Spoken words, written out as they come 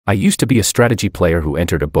I used to be a strategy player who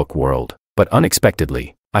entered a book world, but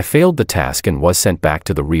unexpectedly, I failed the task and was sent back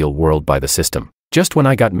to the real world by the system. Just when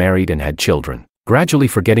I got married and had children, gradually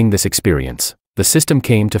forgetting this experience, the system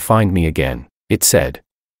came to find me again. It said,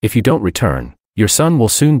 "If you don't return, your son will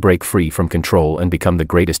soon break free from control and become the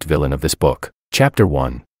greatest villain of this book." Chapter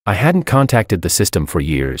 1. I hadn't contacted the system for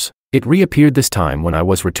years. It reappeared this time when I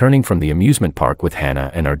was returning from the amusement park with Hannah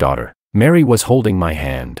and our daughter. Mary was holding my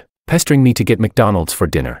hand, pestering me to get McDonald's for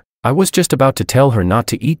dinner. I was just about to tell her not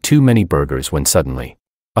to eat too many burgers when suddenly,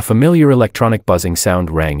 a familiar electronic buzzing sound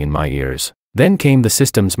rang in my ears. Then came the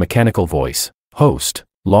system's mechanical voice. "Host,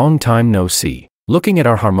 long time no see." Looking at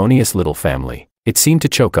our harmonious little family, it seemed to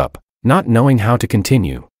choke up, not knowing how to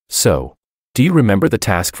continue. "So, do you remember the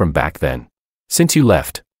task from back then? Since you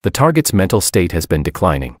left, the target's mental state has been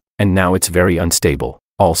declining, and now it's very unstable.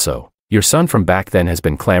 Also, your son from back then has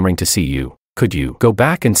been clamoring to see you. Could you go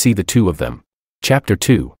back and see the two of them?" Chapter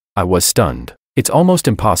 2. I was stunned. It's almost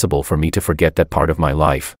impossible for me to forget that part of my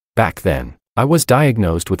life. Back then, I was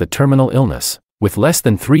diagnosed with a terminal illness, with less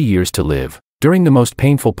than 3 years to live. During the most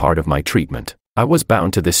painful part of my treatment, I was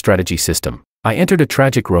bound to this strategy system. I entered a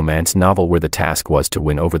tragic romance novel where the task was to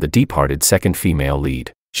win over the deep-hearted second female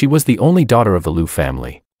lead. She was the only daughter of the Liu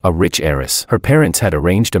family, a rich heiress. Her parents had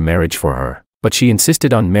arranged a marriage for her, but she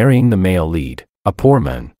insisted on marrying the male lead, a poor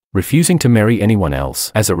man, refusing to marry anyone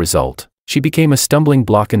else. As a result, she became a stumbling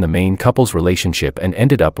block in the main couple's relationship and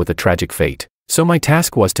ended up with a tragic fate. So my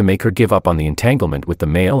task was to make her give up on the entanglement with the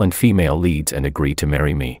male and female leads and agree to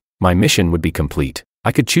marry me. My mission would be complete.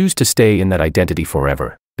 I could choose to stay in that identity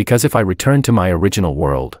forever, because if I returned to my original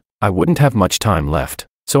world, I wouldn't have much time left.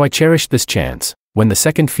 So I cherished this chance. When the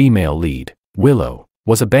second female lead, Willow,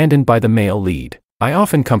 was abandoned by the male lead, I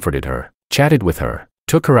often comforted her, chatted with her,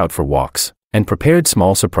 took her out for walks, and prepared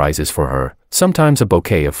small surprises for her, sometimes a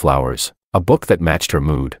bouquet of flowers, a book that matched her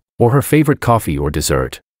mood, or her favorite coffee or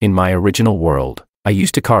dessert. In my original world, I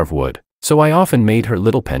used to carve wood, so I often made her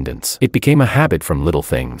little pendants. It became a habit from little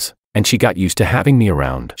things, and she got used to having me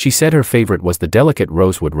around. She said her favorite was the delicate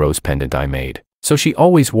rosewood rose pendant I made, so she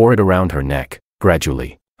always wore it around her neck.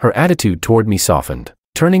 Gradually, her attitude toward me softened,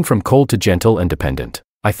 turning from cold to gentle and dependent.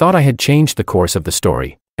 I thought I had changed the course of the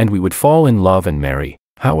story, and we would fall in love and marry.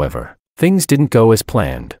 However, things didn't go as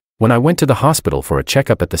planned. When I went to the hospital for a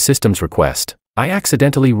checkup at the system's request, I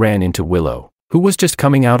accidentally ran into Willow, who was just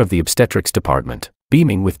coming out of the obstetrics department,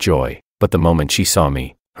 beaming with joy. But the moment she saw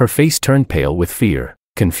me, her face turned pale with fear.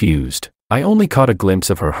 Confused, I only caught a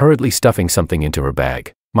glimpse of her hurriedly stuffing something into her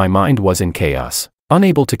bag. My mind was in chaos,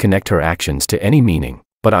 unable to connect her actions to any meaning,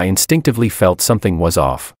 but I instinctively felt something was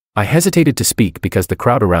off. I hesitated to speak because the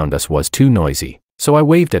crowd around us was too noisy, so I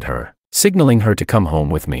waved at her, signaling her to come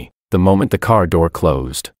home with me. The moment the car door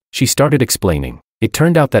closed, she started explaining. It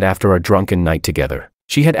turned out that after our drunken night together,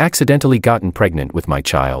 she had accidentally gotten pregnant with my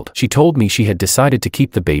child. She told me she had decided to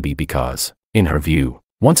keep the baby because, in her view,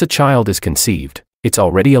 once a child is conceived, it's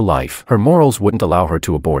already a life. Her morals wouldn't allow her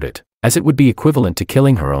to abort it, as it would be equivalent to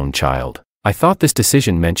killing her own child. I thought this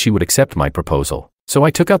decision meant she would accept my proposal, so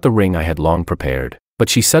I took out the ring I had long prepared. But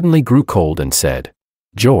she suddenly grew cold and said,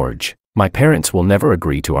 "George, my parents will never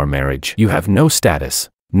agree to our marriage. You have no status,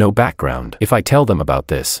 no background. If I tell them about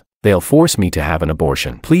this, they'll force me to have an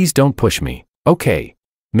abortion. Please don't push me, okay?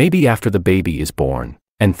 Maybe after the baby is born,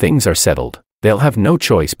 and things are settled, they'll have no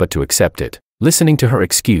choice but to accept it." Listening to her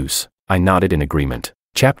excuse, I nodded in agreement.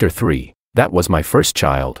 Chapter 3. That was my first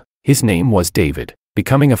child. His name was David.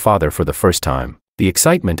 Becoming a father for the first time, the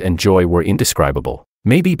excitement and joy were indescribable.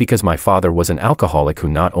 Maybe because my father was an alcoholic who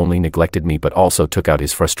not only neglected me but also took out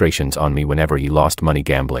his frustrations on me whenever he lost money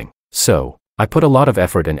gambling. So, I put a lot of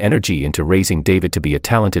effort and energy into raising David to be a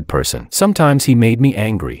talented person. Sometimes he made me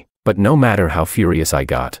angry, but no matter how furious I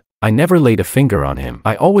got, I never laid a finger on him.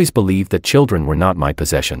 I always believed that children were not my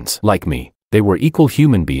possessions. Like me, they were equal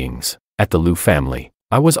human beings. At the Liu family,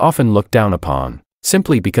 I was often looked down upon,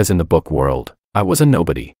 simply because in the book world, I was a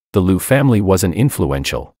nobody. The Liu family was an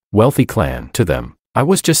influential, wealthy clan. To them, I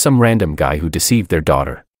was just some random guy who deceived their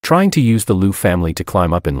daughter, trying to use the Liu family to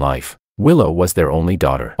climb up in life. Willow was their only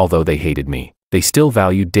daughter. Although they hated me, they still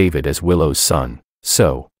valued David as Willow's son.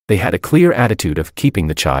 So, they had a clear attitude of keeping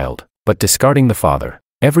the child, but discarding the father.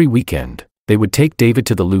 Every weekend, they would take David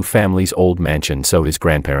to the Liu family's old mansion so his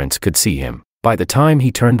grandparents could see him. By the time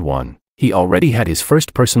he turned 1, he already had his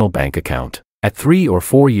first personal bank account. At 3 or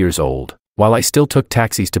 4 years old, while I still took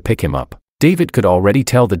taxis to pick him up, David could already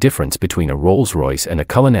tell the difference between a Rolls-Royce and a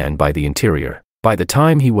Cullinan by the interior. By the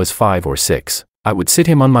time he was 5 or 6, I would sit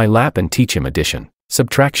him on my lap and teach him addition,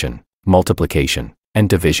 subtraction, multiplication, and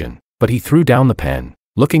division. But he threw down the pen.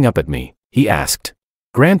 Looking up at me, he asked,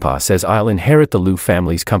 Grandpa says I'll inherit the Liu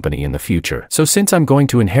family's company in the future. So since I'm going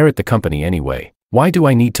to inherit the company anyway, why do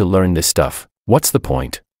I need to learn this stuff? What's the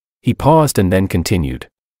point? He paused and then continued.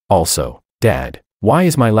 Also, Dad, why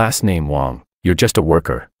is my last name Wang? You're just a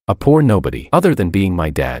worker, a poor nobody. Other than being my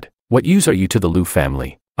dad, what use are you to the Liu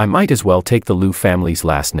family? I might as well take the Liu family's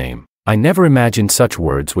last name. I never imagined such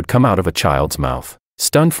words would come out of a child's mouth.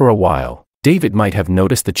 Stunned for a while, David might have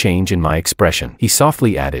noticed the change in my expression. He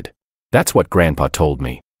softly added, "That's what Grandpa told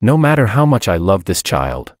me. No matter how much I loved this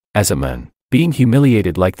child, as a man, being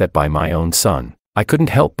humiliated like that by my own son, I couldn't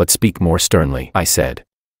help but speak more sternly." I said,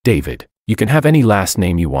 "David, you can have any last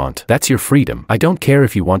name you want. That's your freedom. I don't care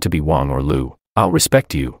if you want to be Wang or Liu. I'll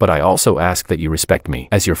respect you, but I also ask that you respect me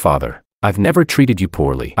as your father. I've never treated you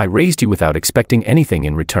poorly. I raised you without expecting anything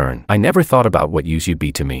in return. I never thought about what use you'd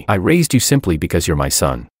be to me. I raised you simply because you're my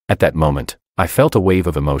son." At that moment, I felt a wave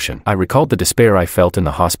of emotion. I recalled the despair I felt in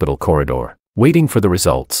the hospital corridor, waiting for the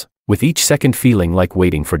results, with each second feeling like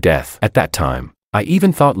waiting for death. At that time, I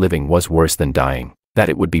even thought living was worse than dying, that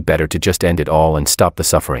it would be better to just end it all and stop the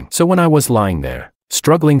suffering. So when I was lying there,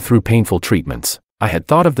 struggling through painful treatments, I had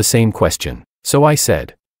thought of the same question. So I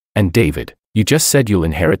said, "And David, you just said you'll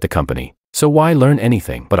inherit the company, so why learn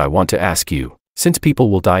anything? But I want to ask you, since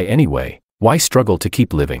people will die anyway, why struggle to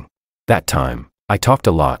keep living?" That time, I talked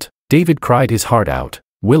a lot. David cried his heart out.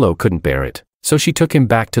 Willow couldn't bear it, so she took him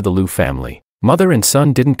back to the Liu family. Mother and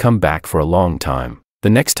son didn't come back for a long time. The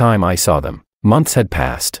next time I saw them, months had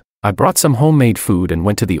passed. I brought some homemade food and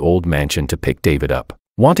went to the old mansion to pick David up,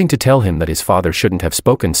 wanting to tell him that his father shouldn't have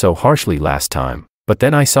spoken so harshly last time. But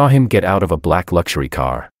then I saw him get out of a black luxury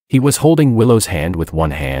car. He was holding Willow's hand with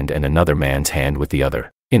one hand and another man's hand with the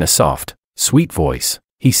other. In a soft, sweet voice,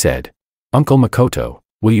 he said, "Uncle Makoto,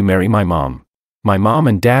 will you marry my mom? My mom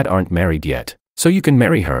and dad aren't married yet, so you can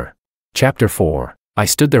marry her." Chapter 4. I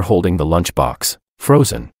stood there holding the lunchbox,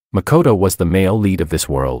 frozen. Makoto was the male lead of this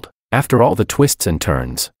world. After all the twists and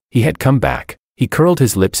turns, he had come back. He curled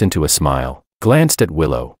his lips into a smile, glanced at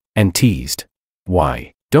Willow, and teased,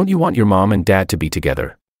 "Why, don't you want your mom and dad to be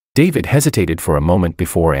together?" David hesitated for a moment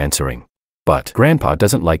before answering. "But Grandpa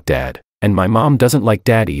doesn't like Dad, and my mom doesn't like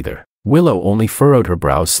Dad either." Willow only furrowed her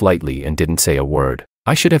brows slightly and didn't say a word.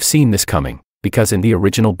 I should have seen this coming, because in the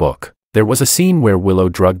original book, there was a scene where Willow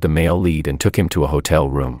drugged the male lead and took him to a hotel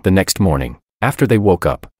room. The next morning, after they woke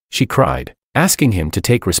up, she cried, asking him to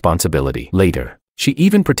take responsibility. Later, she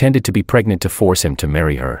even pretended to be pregnant to force him to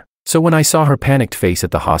marry her. So when I saw her panicked face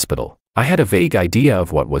at the hospital, I had a vague idea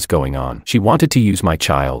of what was going on. She wanted to use my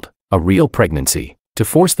child, a real pregnancy, to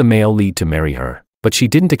force the male lead to marry her, but she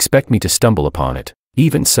didn't expect me to stumble upon it.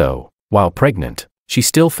 Even so, while pregnant, she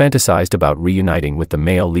still fantasized about reuniting with the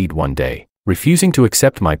male lead one day, refusing to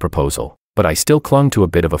accept my proposal. But I still clung to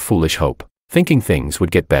a bit of a foolish hope, thinking things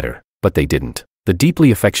would get better, but they didn't. The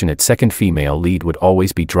deeply affectionate second female lead would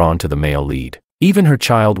always be drawn to the male lead. Even her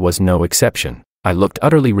child was no exception. I looked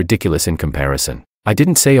utterly ridiculous in comparison. I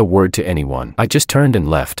didn't say a word to anyone. I just turned and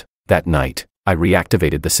left. That night, I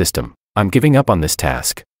reactivated the system. "I'm giving up on this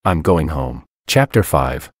task. I'm going home." Chapter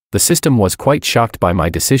 5. The system was quite shocked by my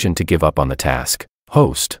decision to give up on the task.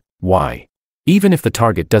 Host, why? Even if the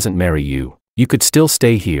target doesn't marry you, you could still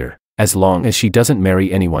stay here. As long as she doesn't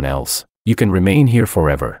marry anyone else, you can remain here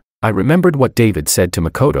forever. I remembered what David said to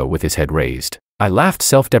Makoto with his head raised. I laughed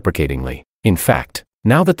self-deprecatingly. In fact,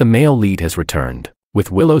 now that the male lead has returned,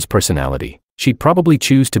 with Willow's personality, she'd probably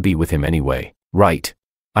choose to be with him anyway, right?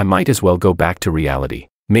 I might as well go back to reality.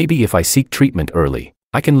 Maybe if I seek treatment early,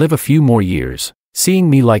 I can live a few more years. Seeing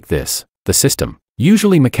me like this, the system,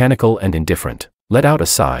 usually mechanical and indifferent, let out a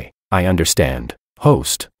sigh. "I understand.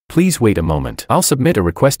 Host, please wait a moment. I'll submit a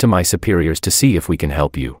request to my superiors to see if we can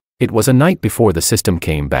help you." It was a night before the system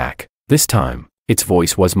came back. This time, its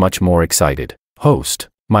voice was much more excited. "Host,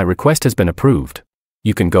 my request has been approved.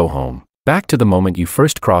 You can go home. Back to the moment you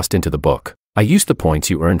first crossed into the book. I used the points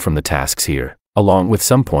you earned from the tasks here, along with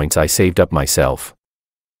some points I saved up myself.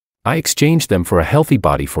 I exchanged them for a healthy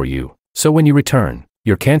body for you, so when you return,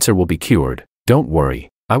 your cancer will be cured. Don't worry."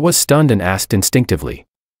 I was stunned and asked instinctively,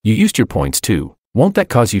 "You used your points too. Won't that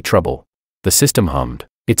cause you trouble?" The system hummed,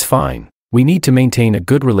 "It's fine. We need to maintain a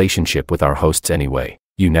good relationship with our hosts anyway.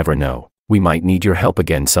 You never know. We might need your help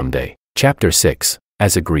again someday." Chapter 6.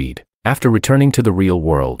 As agreed, after returning to the real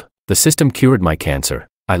world, the system cured my cancer.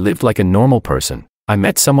 I lived like a normal person. I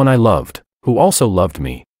met someone I loved, who also loved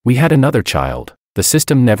me. We had another child. The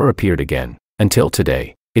system never appeared again, until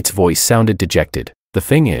today. Its voice sounded dejected. "The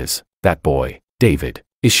thing is, that boy, David,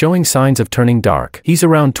 is showing signs of turning dark. He's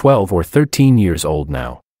around 12 or 13 years old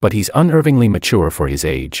now, but he's unnervingly mature for his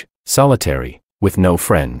age, solitary, with no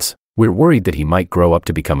friends. We're worried that he might grow up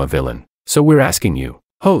to become a villain." So we're asking you,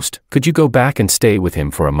 host, could you go back and stay with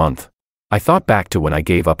him for a month? I thought back to when I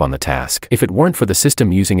gave up on the task. If it weren't for the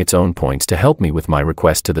system using its own points to help me with my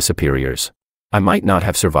request to the superiors, I might not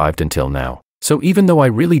have survived until now. So even though I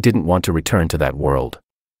really didn't want to return to that world,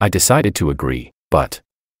 I decided to agree. But,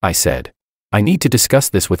 I said, I need to discuss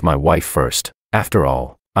this with my wife first. After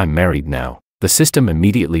all, I'm married now. The system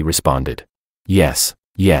immediately responded. Yes,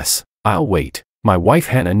 I'll wait. My wife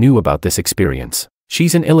Hannah knew about this experience.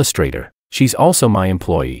 She's an illustrator. She's also my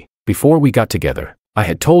employee. Before we got together, I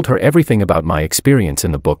had told her everything about my experience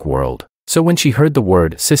in the book world. So when she heard the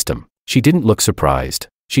word system, she didn't look surprised.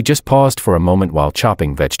 She just paused for a moment while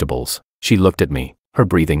chopping vegetables. She looked at me, her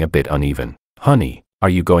breathing a bit uneven. Honey, are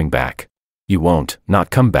you going back? You won't, not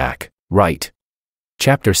come back, right?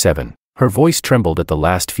 Chapter 7. Her voice trembled at the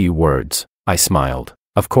last few words. I smiled.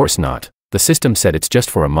 Of course not. The system said it's just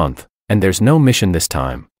for a month, and there's no mission this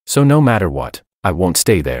time, so no matter what, I won't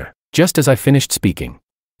stay there. Just as I finished speaking,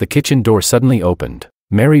 the kitchen door suddenly opened.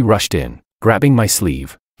 Mary rushed in, grabbing my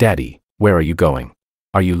sleeve. Daddy, where are you going?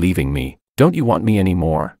 Are you leaving me? Don't you want me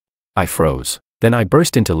anymore? I froze. Then I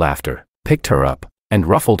burst into laughter, picked her up, and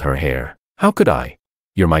ruffled her hair. How could I?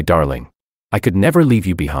 You're my darling. I could never leave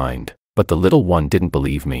you behind. But the little one didn't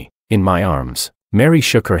believe me. In my arms, Mary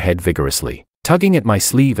shook her head vigorously, tugging at my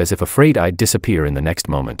sleeve as if afraid I'd disappear in the next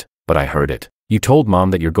moment. But I heard it. You told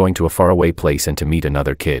Mom that you're going to a faraway place and to meet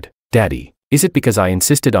another kid. Daddy, is it because I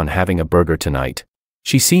insisted on having a burger tonight?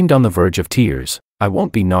 She seemed on the verge of tears. I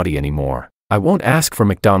won't be naughty anymore. I won't ask for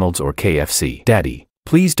McDonald's or KFC. Daddy,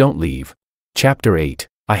 please don't leave. Chapter 8.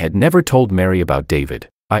 I had never told Mary about David.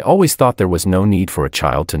 I always thought there was no need for a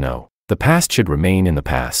child to know. The past should remain in the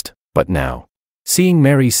past. But now, seeing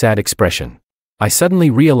Mary's sad expression, I suddenly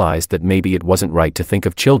realized that maybe it wasn't right to think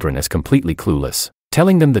of children as completely clueless.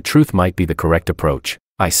 Telling them the truth might be the correct approach.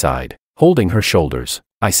 I sighed, holding her shoulders.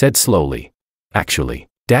 I said slowly, actually,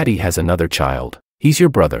 Daddy has another child. He's your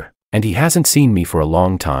brother, and he hasn't seen me for a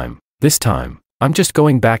long time. This time, I'm just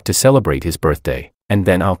going back to celebrate his birthday, and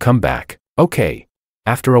then I'll come back. Okay.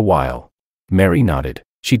 After a while, Mary nodded.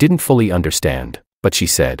 She didn't fully understand, but she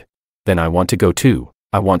said, then I want to go too.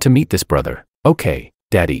 I want to meet this brother. Okay,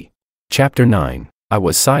 Daddy. Chapter 9. I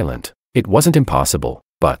was silent. It wasn't impossible,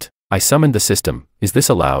 but I summoned the system. Is this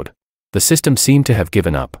allowed? The system seemed to have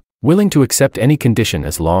given up, willing to accept any condition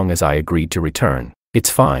as long as I agreed to return. It's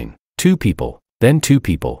fine. 2 people, then 2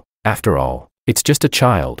 people. After all, it's just a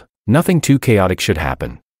child. Nothing too chaotic should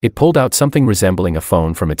happen. It pulled out something resembling a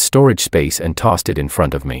phone from its storage space and tossed it in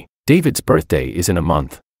front of me. David's birthday is in a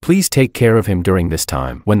month. Please take care of him during this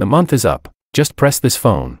time. When the month is up, just press this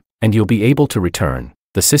phone, and you'll be able to return.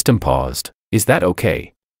 The system paused. Is that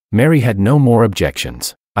okay? Mary had no more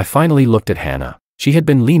objections. I finally looked at Hannah. She had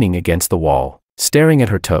been leaning against the wall, staring at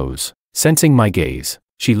her toes. Sensing my gaze,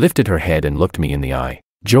 she lifted her head and looked me in the eye.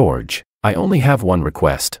 George, I only have one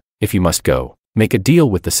request. If you must go, make a deal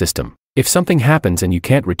with the system. If something happens and you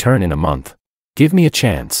can't return in a month, give me a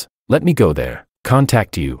chance. Let me go there,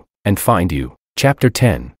 contact you, and find you. Chapter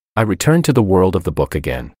 10. I returned to the world of the book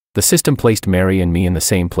again. The system placed Mary and me in the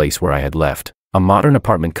same place where I had left, a modern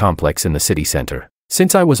apartment complex in the city center.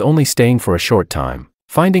 Since I was only staying for a short time,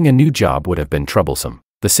 finding a new job would have been troublesome.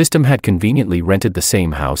 The system had conveniently rented the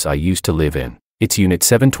same house I used to live in. It's Unit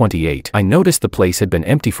 728. I noticed the place had been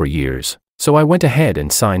empty for years, so I went ahead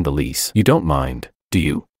and signed the lease. You don't mind, do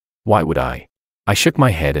you? Why would I? I shook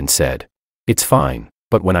my head and said, it's fine,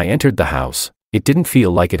 but when I entered the house, it didn't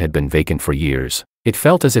feel like it had been vacant for years. It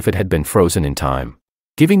felt as if it had been frozen in time,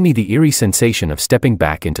 giving me the eerie sensation of stepping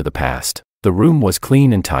back into the past. The room was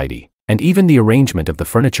clean and tidy, and even the arrangement of the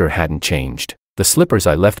furniture hadn't changed. The slippers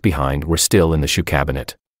I left behind were still in the shoe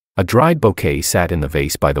cabinet. A dried bouquet sat in the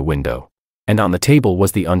vase by the window, and on the table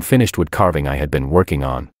was the unfinished wood carving I had been working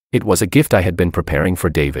on. It was a gift I had been preparing for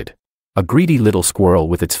David. A greedy little squirrel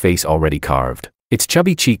with its face already carved, its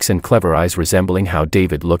chubby cheeks and clever eyes resembling how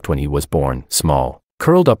David looked when he was born, small,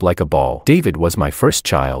 curled up like a ball. David was my first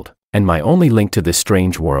child, and my only link to this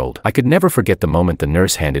strange world. I could never forget the moment the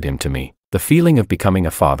nurse handed him to me. The feeling of becoming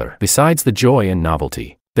a father. Besides the joy and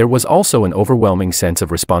novelty, there was also an overwhelming sense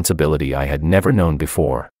of responsibility I had never known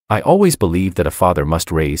before. I always believed that a father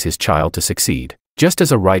must raise his child to succeed, just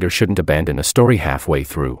as a writer shouldn't abandon a story halfway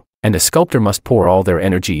through, and a sculptor must pour all their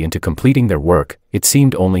energy into completing their work. It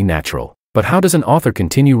seemed only natural. But how does an author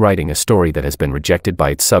continue writing a story that has been rejected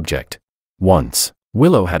by its subject? Once,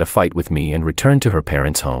 Willow had a fight with me and returned to her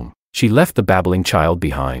parents' home. She left the babbling child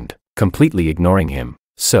behind, completely ignoring him.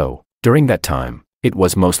 So, during that time, it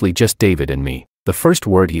was mostly just David and me. The first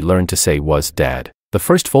word he learned to say was Dad. The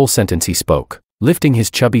first full sentence he spoke, lifting his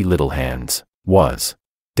chubby little hands, was,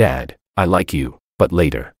 Dad, I like you. But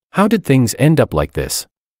later, How did things end up like this?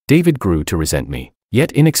 David grew to resent me,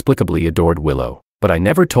 yet inexplicably adored Willow, but I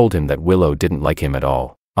never told him that Willow didn't like him at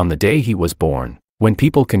all. On the day he was born, when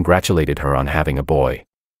people congratulated her on having a boy,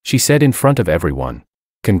 she said in front of everyone,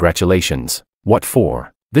 "Congratulations. What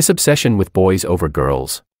for? This obsession with boys over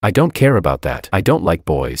girls. I don't care about that. I don't like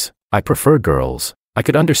boys. I prefer girls." I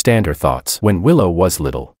could understand her thoughts. When Willow was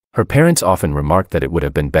little, her parents often remarked that it would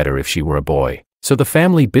have been better if she were a boy, so the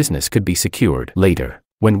family business could be secured. Later,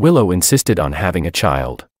 when Willow insisted on having a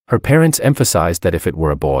child, her parents emphasized that if it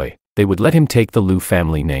were a boy, they would let him take the Liu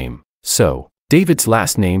family name. So, David's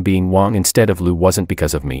last name being Wang instead of Liu wasn't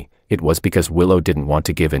because of me, it was because Willow didn't want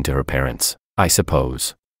to give in to her parents, I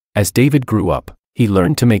suppose. As David grew up, he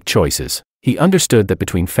learned to make choices. He understood that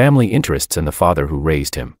between family interests and the father who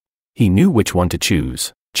raised him, he knew which one to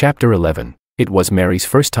choose. Chapter 11. It was Mary's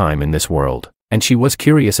first time in this world, and she was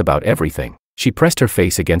curious about everything. She pressed her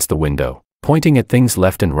face against the window, pointing at things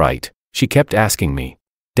left and right. She kept asking me,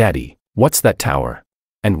 "Daddy, what's that tower?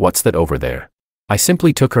 And what's that over there?" I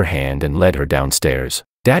simply took her hand and led her downstairs.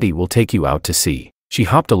 "Daddy will take you out to see." She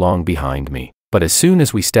hopped along behind me, but as soon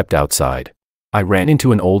as we stepped outside, I ran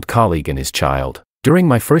into an old colleague and his child. During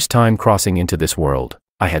my first time crossing into this world,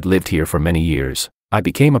 I had lived here for many years. I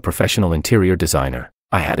became a professional interior designer.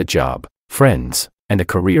 I had a job, friends, and a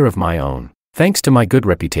career of my own. Thanks to my good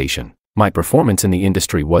reputation, my performance in the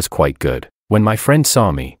industry was quite good. When my friend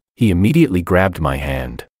saw me, he immediately grabbed my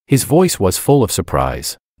hand. His voice was full of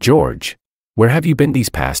surprise. "George, where have you been these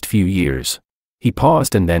past few years?" He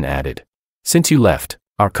paused and then added, "Since you left,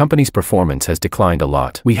 our company's performance has declined a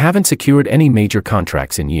lot. We haven't secured any major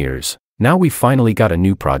contracts in years. Now we've finally got a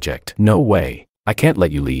new project." "No way. I can't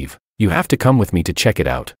let you leave. You have to come with me to check it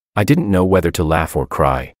out." I didn't know whether to laugh or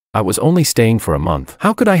cry. I was only staying for a month.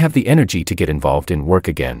 How could I have the energy to get involved in work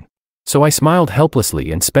again? So I smiled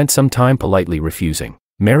helplessly and spent some time politely refusing.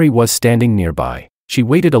 Mary was standing nearby. She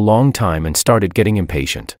waited a long time and started getting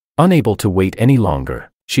impatient. Unable to wait any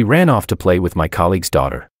longer, she ran off to play with my colleague's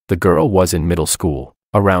daughter. The girl was in middle school,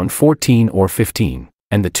 around 14 or 15,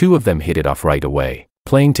 and the two of them hit it off right away.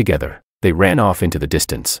 Playing together, they ran off into the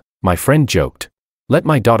distance. My friend joked, "Let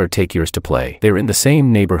my daughter take yours to play. They're in the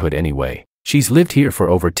same neighborhood anyway. She's lived here for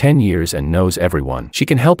over 10 years and knows everyone. She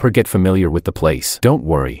can help her get familiar with the place." Don't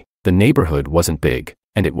worry, the neighborhood wasn't big,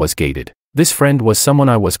 and it was gated. This friend was someone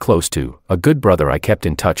I was close to, a good brother I kept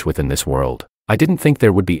in touch with in this world. I didn't think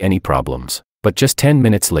there would be any problems, but just 10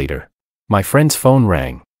 minutes later, my friend's phone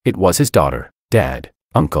rang. It was his daughter. "Dad,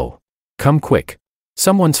 Uncle, come quick.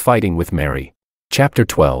 Someone's fighting with Mary." Chapter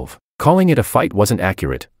 12. Calling it a fight wasn't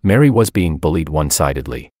accurate. Mary was being bullied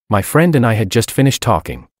one-sidedly. My friend and I had just finished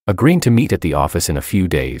talking, agreeing to meet at the office in a few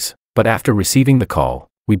days, but after receiving the call,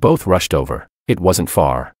 we both rushed over. It wasn't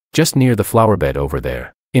far, just near the flowerbed over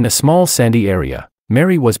there. In a small sandy area,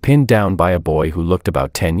 Mary was pinned down by a boy who looked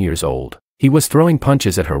about 10 years old. He was throwing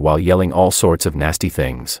punches at her while yelling all sorts of nasty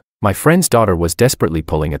things. My friend's daughter was desperately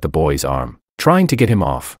pulling at the boy's arm, trying to get him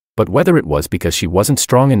off, but whether it was because she wasn't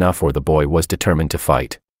strong enough or the boy was determined to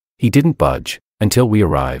fight, he didn't budge until we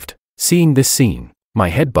arrived. Seeing this scene, my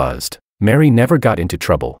head buzzed. Mary never got into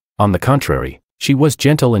trouble. On the contrary, she was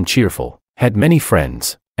gentle and cheerful, had many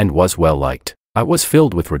friends, and was well liked. I was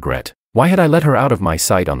filled with regret. Why had I let her out of my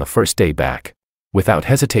sight on the first day back? Without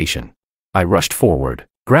hesitation, I rushed forward,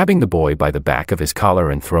 grabbing the boy by the back of his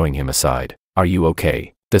collar and throwing him aside. "Are you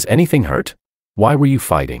okay? Does anything hurt? Why were you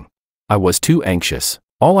fighting?" I was too anxious.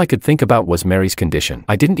 All I could think about was Mary's condition.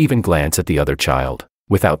 I didn't even glance at the other child.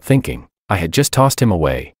 Without thinking, I had just tossed him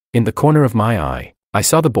away. In the corner of my eye, I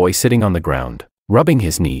saw the boy sitting on the ground, rubbing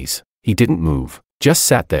his knees. He didn't move, just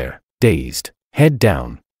sat there, dazed, head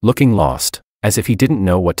down, looking lost, as if he didn't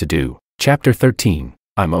know what to do. Chapter 13.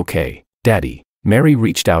 "I'm okay, Daddy." Mary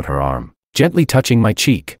reached out her arm, gently touching my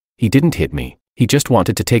cheek. "He didn't hit me. He just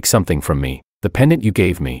wanted to take something from me. The pendant you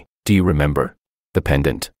gave me. Do you remember?" The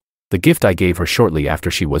pendant. The gift I gave her shortly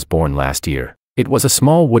after she was born last year. It was a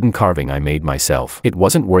small wooden carving I made myself. It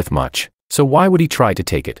wasn't worth much, so why would he try to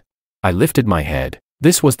take it? I lifted my head.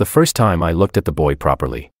 This was the first time I looked at the boy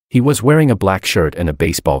properly. He was wearing a black shirt and a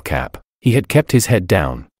baseball cap. He had kept his head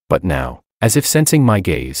down, but now, as if sensing my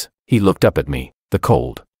gaze, he looked up at me. The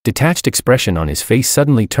cold, detached expression on his face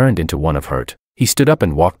suddenly turned into one of hurt. He stood up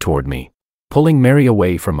and walked toward me, pulling Mary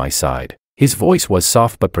away from my side. His voice was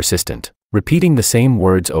soft but persistent, repeating the same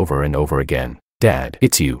words over and over again. "Dad,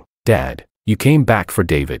 it's you. Dad, you came back for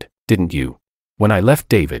David, didn't you?" When I left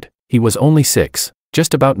David, he was only 6,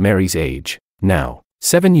 just about Mary's age. Now,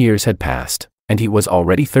 7 years had passed, and he was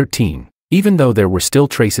already 13. Even though there were still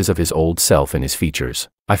traces of his old self in his features,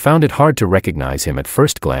 I found it hard to recognize him at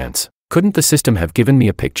first glance. Couldn't the system have given me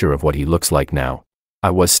a picture of what he looks like now? I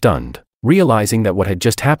was stunned, realizing that what had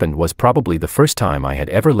just happened was probably the first time I had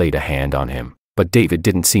ever laid a hand on him. But David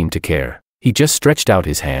didn't seem to care. He just stretched out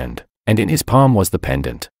his hand, and in his palm was the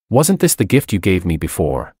pendant. "Wasn't this the gift you gave me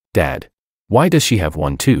before, Dad? Why does she have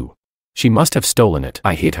one too? She must have stolen it."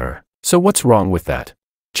 I hit her. "So what's wrong with that?"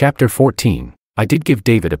 Chapter 14. I did give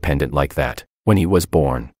David a pendant like that. When he was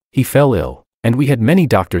born, he fell ill, and we had many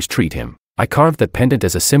doctors treat him. I carved that pendant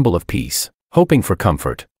as a symbol of peace, hoping for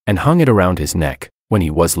comfort, and hung it around his neck. When he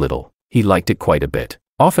was little, he liked it quite a bit,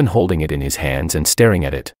 often holding it in his hands and staring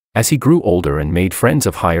at it. As he grew older and made friends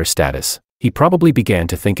of higher status, he probably began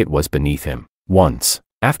to think it was beneath him. Once,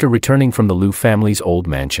 after returning from the Liu family's old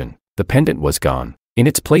mansion, the pendant was gone. In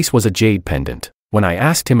its place was a jade pendant. When I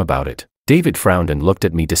asked him about it, David frowned and looked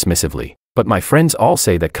at me dismissively. "But my friends all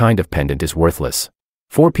say that kind of pendant is worthless.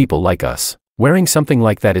 For people like us, wearing something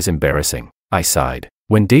like that is embarrassing." I sighed.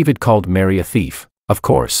 When David called Mary a thief, of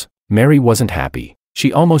course, Mary wasn't happy.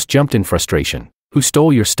 She almost jumped in frustration. "Who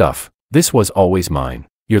stole your stuff? This was always mine.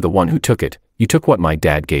 You're the one who took it. You took what my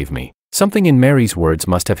dad gave me." Something in Mary's words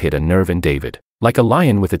must have hit a nerve in David. Like a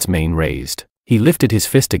lion with its mane raised, he lifted his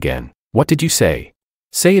fist again. "What did you say?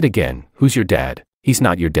 Say it again. Who's your dad?" "He's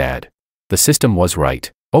not your dad." The system was right.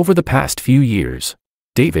 Over the past few years,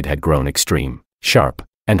 David had grown extreme, sharp,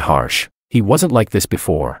 and harsh. He wasn't like this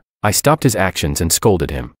before. I stopped his actions and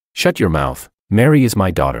scolded him. "Shut your mouth. Mary is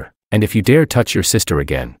my daughter, and if you dare touch your sister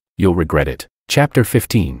again, you'll regret it." Chapter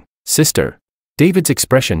 15. Sister. David's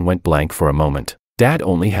expression went blank for a moment. Dad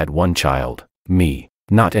only had one child. Me.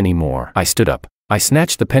 Not anymore. I stood up. I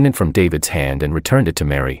snatched the pendant from David's hand and returned it to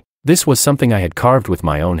Mary. This was something I had carved with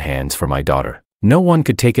my own hands for my daughter. No one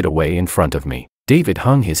could take it away in front of me. David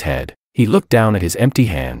hung his head. He looked down at his empty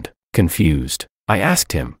hand, confused. I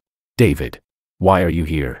asked him, "David, why are you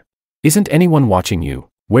here? Isn't anyone watching you?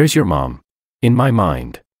 Where's your mom?" In my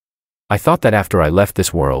mind, I thought that after I left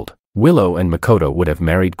this world, Willow and Makoto would have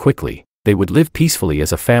married quickly. They would live peacefully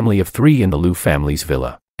as a family of 3 in the Liu family's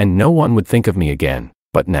villa, and no one would think of me again.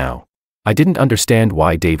 But now, I didn't understand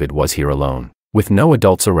why David was here alone, with no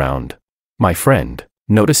adults around. My friend,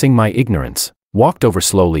 noticing my ignorance, walked over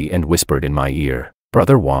slowly and whispered in my ear,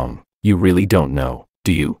 "Brother Wang, you really don't know,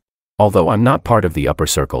 do you? Although I'm not part of the upper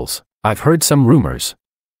circles, I've heard some rumors.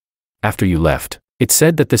 After you left, it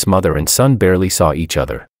said that this mother and son barely saw each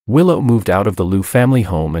other. Willow moved out of the Liu family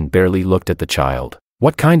home and barely looked at the child.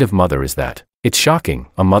 What kind of mother is that? It's shocking,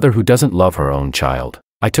 a mother who doesn't love her own child."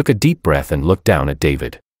 I took a deep breath and looked down at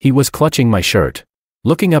David. He was clutching my shirt,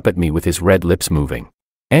 looking up at me with his red lips moving.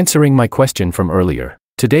 Answering my question from earlier,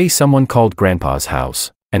 "Today someone called Grandpa's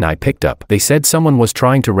house, and I picked up. They said someone was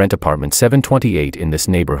trying to rent apartment 728 in this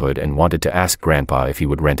neighborhood and wanted to ask Grandpa if he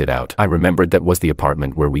would rent it out." I remembered that was the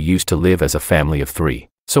apartment where we used to live as a family of 3.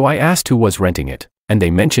 So I asked who was renting it, and they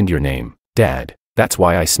mentioned your name, Dad. That's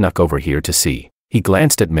why I snuck over here to see. He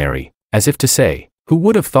glanced at Mary, as if to say, "Who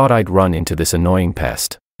would have thought I'd run into this annoying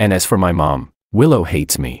pest? And as for my mom, Willow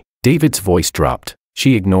hates me." David's voice dropped.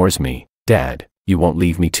 "She ignores me. Dad, you won't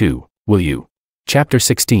leave me too, will you?" Chapter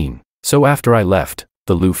 16. So after I left,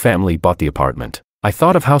 the Liu family bought the apartment. I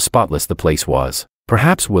thought of how spotless the place was.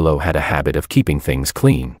 Perhaps Willow had a habit of keeping things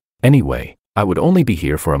clean. Anyway, I would only be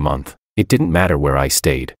here for a month. It didn't matter where I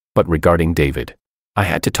stayed. But regarding David, I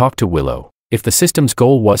had to talk to Willow. If the system's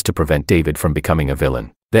goal was to prevent David from becoming a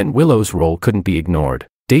villain, then Willow's role couldn't be ignored.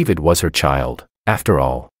 David was her child. After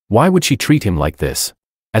all, why would she treat him like this?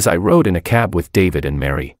 As I rode in a cab with David and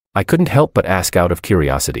Mary, I couldn't help but ask out of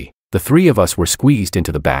curiosity. The 3 of us were squeezed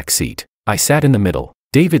into the back seat. I sat in the middle.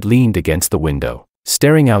 David leaned against the window,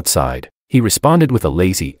 staring outside. He responded with a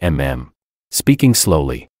lazy speaking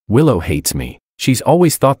slowly. "Willow hates me. She's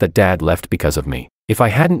always thought that Dad left because of me. If I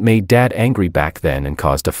hadn't made Dad angry back then and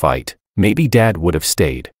caused a fight, maybe Dad would have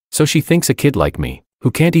stayed. So she thinks a kid like me,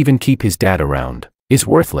 who can't even keep his dad around, is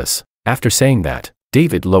worthless." After saying that,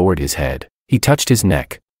 David lowered his head. He touched his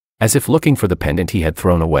neck, as if looking for the pendant he had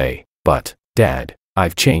thrown away. "But, Dad,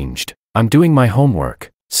 I've changed. I'm doing my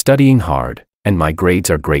homework, studying hard, and my grades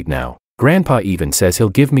are great now. Grandpa even says he'll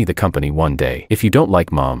give me the company one day. If you don't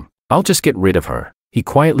like Mom, I'll just get rid of her." He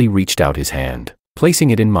quietly reached out his hand,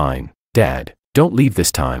 placing it in mine. "Dad, don't leave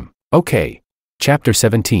this time, okay?" Chapter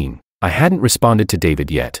 17. I hadn't responded to David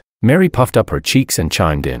yet. Mary puffed up her cheeks and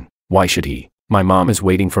chimed in. "Why should he? My mom is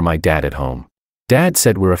waiting for my dad at home. Dad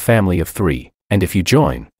said we're a family of 3, and if you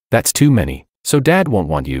join, that's too many, so Dad won't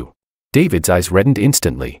want you." David's eyes reddened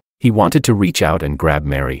instantly. He wanted to reach out and grab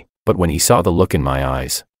Mary, but when he saw the look in my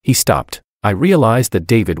eyes, he stopped. I realized that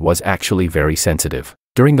David was actually very sensitive.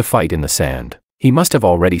 During the fight in the sand, he must have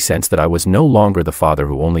already sensed that I was no longer the father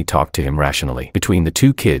who only talked to him rationally. Between the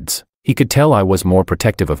 2 kids, he could tell I was more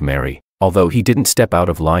protective of Mary, although he didn't step out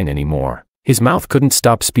of line anymore. His mouth couldn't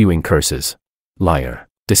stop spewing curses. Liar.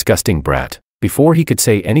 Disgusting brat. Before he could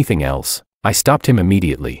say anything else, I stopped him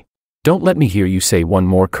immediately. Don't let me hear you say one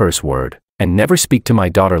more curse word, and never speak to my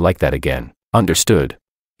daughter like that again. Understood?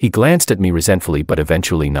 He glanced at me resentfully but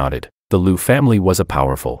eventually nodded. The Liu family was a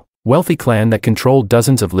powerful, wealthy clan that controlled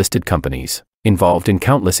dozens of listed companies, involved in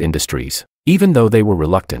countless industries. Even though they were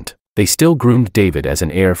reluctant, they still groomed David as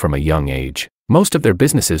an heir from a young age. Most of their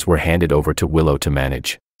businesses were handed over to Willow to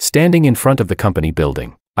manage. Standing in front of the company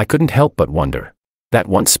building, I couldn't help but wonder. That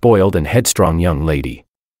once spoiled and headstrong young lady,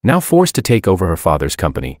 now forced to take over her father's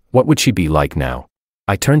company, what would she be like now?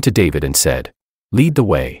 I turned to David and said, "Lead the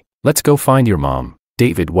way. Let's go find your mom."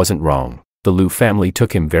 David wasn't wrong. The Liu family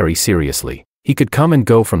took him very seriously. He could come and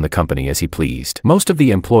go from the company as he pleased. Most of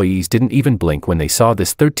the employees didn't even blink when they saw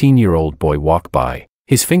this 13-year-old boy walk by.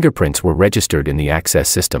 His fingerprints were registered in the access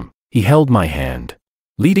system. He held my hand,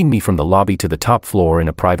 leading me from the lobby to the top floor in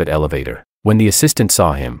a private elevator. When the assistant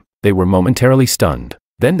saw him, they were momentarily stunned.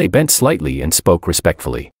 Then they bent slightly and spoke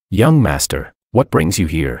respectfully. "Young master, what brings you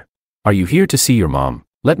here? Are you here to see your mom?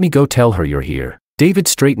 Let me go tell her you're here." David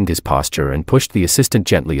straightened his posture and pushed the assistant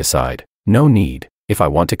gently aside. "No need. If I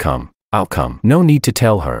want to come, I'll come. No need to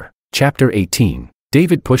tell her." Chapter 18.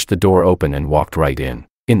 David pushed the door open and walked right in.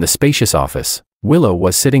 In the spacious office, Willow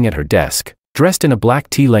was sitting at her desk, dressed in a black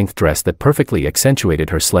tea-length dress that perfectly accentuated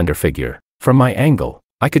her slender figure. From my angle,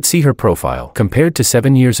 I could see her profile. Compared to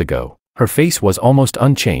 7 years ago, her face was almost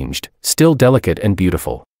unchanged, still delicate and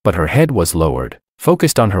beautiful, but her head was lowered,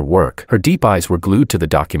 focused on her work. Her deep eyes were glued to the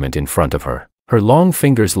document in front of her, her long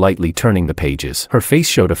fingers lightly turning the pages. Her face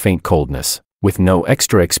showed a faint coldness, with no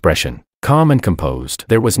extra expression, calm and composed.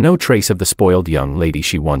 There was no trace of the spoiled young lady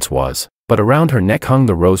she once was, but around her neck hung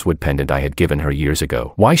the rosewood pendant I had given her years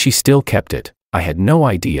ago. Why she still kept it, I had no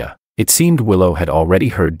idea. It seemed Willow had already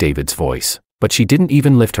heard David's voice, but she didn't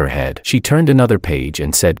even lift her head. She turned another page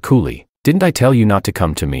and said coolly, "Didn't I tell you not to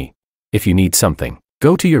come to me? If you need something,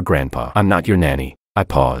 go to your grandpa. I'm not your nanny." I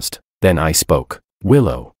paused. Then I spoke.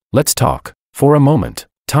 "Willow, let's talk." For a moment,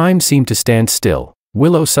 time seemed to stand still.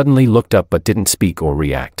 Willow suddenly looked up but didn't speak or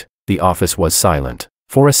react. The office was silent.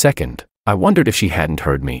 For a second, I wondered if she hadn't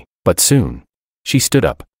heard me, but soon, she stood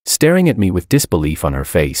up, staring at me with disbelief on her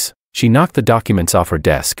face. She knocked the documents off her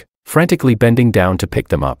desk, frantically bending down to pick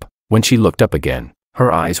them up. When she looked up again,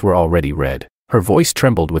 her eyes were already red. Her voice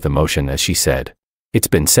trembled with emotion as she said, "It's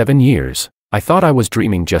been 7 years. I thought I was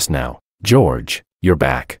dreaming just now. George, you're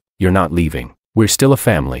back. You're not leaving. We're still a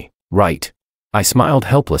family, right?" I smiled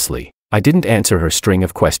helplessly. I didn't answer her string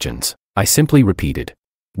of questions. I simply repeated,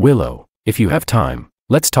 "Willow, if you have time,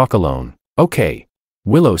 let's talk alone." "Okay."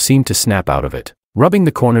 Willow seemed to snap out of it. Rubbing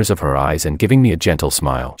the corners of her eyes and giving me a gentle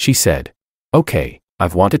smile, she said, "Okay,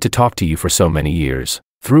 I've wanted to talk to you for so many years."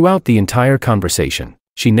 Throughout the entire conversation,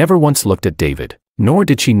 she never once looked at David, nor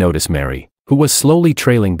did she notice Mary, who was slowly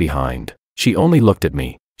trailing behind. She only looked at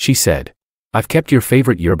me. She said, "I've kept your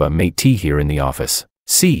favorite yerba mate tea here in the office.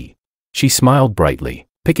 See?" She smiled brightly.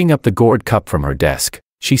 Picking up the gourd cup from her desk,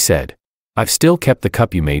 she said, "I've still kept the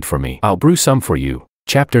cup you made for me. I'll brew some for you."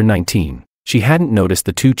 Chapter 19. She hadn't noticed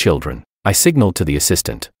the 2 children. I signaled to the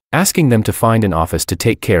assistant, asking them to find an office to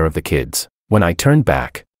take care of the kids. When I turned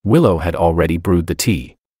back, Willow had already brewed the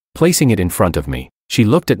tea. Placing it in front of me, she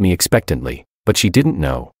looked at me expectantly, but she didn't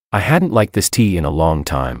know. I hadn't liked this tea in a long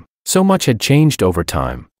time. So much had changed over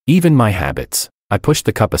time, even my habits. I pushed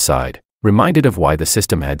the cup aside, reminded of why the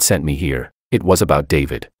system had sent me here. It was about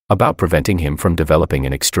David, about preventing him from developing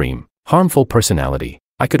an extreme, harmful personality.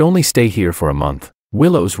 I could only stay here for a month.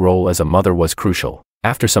 Willow's role as a mother was crucial.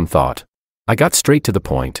 After some thought, I got straight to the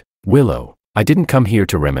point. "Willow, I didn't come here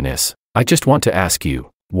to reminisce. I just want to ask you,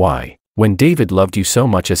 why, when David loved you so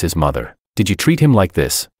much as his mother, did you treat him like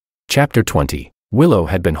this?" Chapter 20. Willow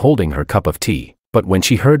had been holding her cup of tea, but when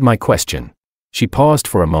she heard my question, she paused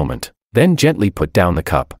for a moment, then gently put down the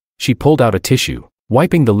cup. She pulled out a tissue,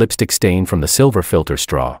 wiping the lipstick stain from the silver filter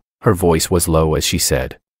straw. Her voice was low as she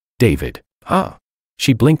said, "David, huh?"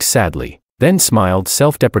 She blinked sadly, then smiled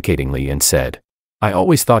self-deprecatingly and said, "I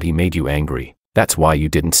always thought he made you angry. That's why you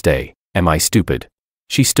didn't stay. Am I stupid?"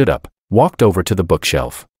 She stood up, walked over to the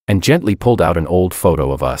bookshelf, and gently pulled out an old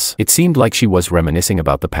photo of us. It seemed like she was reminiscing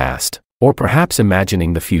about the past, or perhaps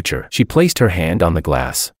imagining the future. She placed her hand on the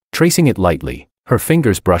glass, tracing it lightly, her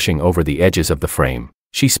fingers brushing over the edges of the frame.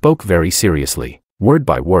 She spoke very seriously, word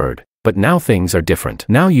by word, "But now things are different.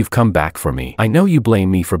 Now you've come back for me. I know you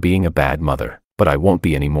blame me for being a bad mother, but I won't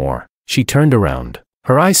be anymore." She turned around,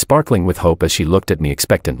 her eyes sparkling with hope as she looked at me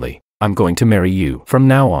expectantly. "I'm going to marry you. From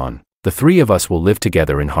now on, the 3 of us will live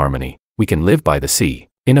together in harmony. We can live by the sea,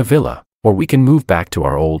 in a villa, or we can move back to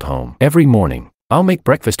our old home. Every morning, I'll make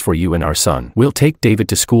breakfast for you and our son. We'll take David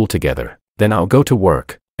to school together. Then I'll go to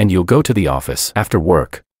work, and you'll go to the office. After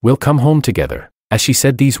work, we'll come home together." As she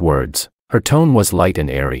said these words, her tone was light and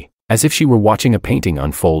airy, as if she were watching a painting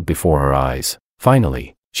unfold before her eyes.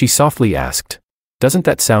 Finally, she softly asked, "Doesn't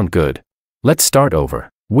that sound good? Let's start over."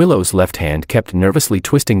 Willow's left hand kept nervously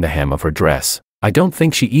twisting the hem of her dress. I don't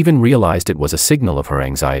think she even realized it was a signal of her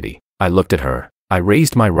anxiety. I looked at her. I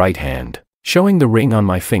raised my right hand, showing the ring on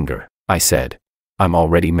my finger. I said, "I'm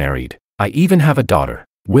already married. I even have a daughter."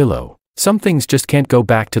 Willow, some things just can't go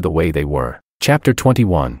back to the way they were. Chapter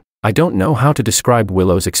 21. I don't know how to describe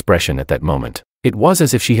Willow's expression at that moment. It was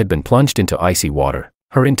as if she had been plunged into icy water,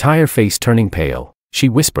 her entire face turning pale. She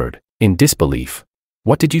whispered, in disbelief,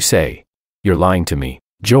 "What did you say? You're lying to me,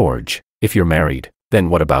 George. If you're married, then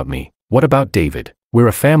what about me? What about David? We're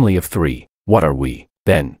a family of 3. What are we,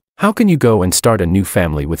 then? How can you go and start a new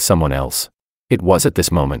family with someone else?" It was at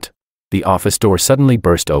this moment. The office door suddenly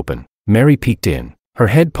burst open. Mary peeked in, her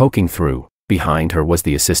head poking through. Behind her was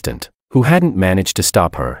the assistant, who hadn't managed to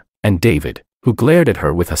stop her, and David, who glared at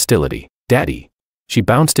her with hostility. "Daddy." She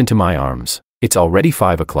bounced into my arms. "It's already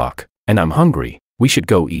 5 o'clock, and I'm hungry. We should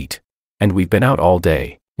go eat. And we've been out all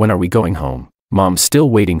day. When are we going home? Mom's still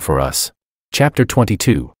waiting for us." Chapter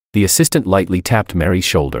 22. The assistant lightly tapped Mary's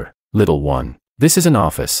shoulder. "Little one, this is an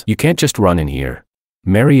office. You can't just run in here."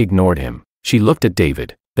 Mary ignored him. She looked at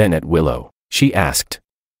David, then at Willow. She asked,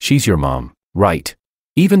 "She's your mom, right?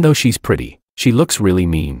 Even though she's pretty, she looks really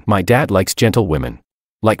mean. My dad likes gentle women.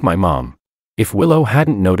 Like my mom." If Willow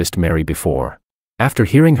hadn't noticed Mary before, after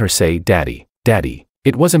hearing her say "Daddy, Daddy,"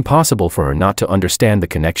 it was impossible for her not to understand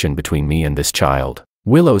the connection between me and this child.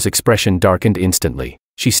 Willow's expression darkened instantly.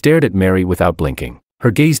 She stared at Mary without blinking,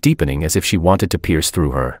 her gaze deepening as if she wanted to pierce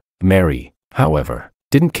through her. Mary, however,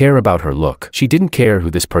 didn't care about her look. She didn't care who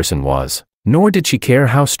this person was, nor did she care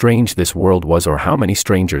how strange this world was or how many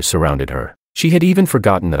strangers surrounded her. She had even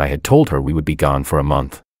forgotten that I had told her we would be gone for a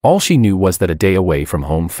month. All she knew was that a day away from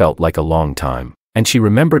home felt like a long time, and she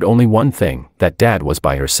remembered only one thing, that Dad was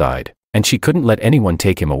by her side, and she couldn't let anyone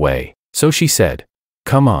take him away. So she said,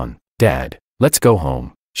 "Come on, Dad, let's go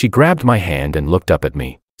home." She grabbed my hand and looked up at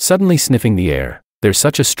me, suddenly sniffing the air. "There's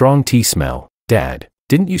such a strong tea smell. Dad,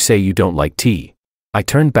 didn't you say you don't like tea?" I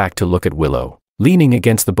turned back to look at Willow, leaning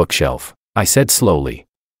against the bookshelf. I said slowly,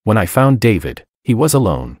 "When I found David, he was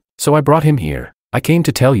alone, so I brought him here. I came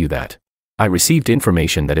to tell you that. I received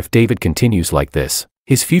information that if David continues like this,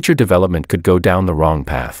 his future development could go down the wrong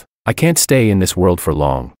path. I can't stay in this world for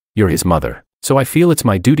long. You're his mother, so I feel it's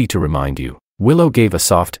my duty to remind you." Willow gave a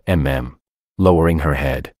soft lowering her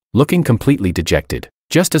head, looking completely dejected.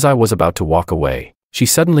 Just as I was about to walk away, she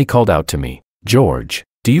suddenly called out to me, "George,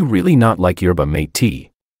 do you really not like yerba mate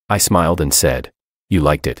tea?" I smiled and said, "You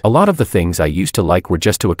liked it. A lot of the things I used to like were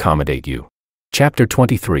just to accommodate you." Chapter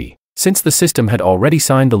 23. Since the system had already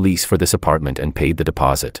signed the lease for this apartment and paid the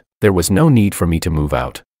deposit, there was no need for me to move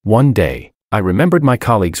out. One day, I remembered my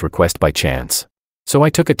colleague's request by chance. So I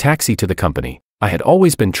took a taxi to the company. I had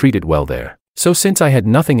always been treated well there, so since I had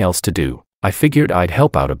nothing else to do, I figured I'd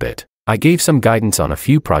help out a bit. I gave some guidance on a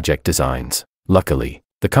few project designs. Luckily,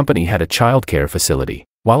 the company had a childcare facility.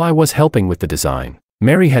 While I was helping with the design,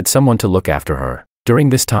 Mary had someone to look after her. During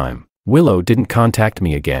this time, Willow didn't contact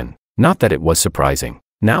me again. Not that it was surprising.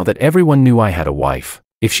 Now that everyone knew I had a wife,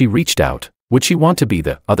 if she reached out, would she want to be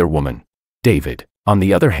the other woman? David, on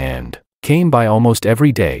the other hand, came by almost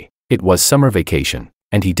every day. It was summer vacation,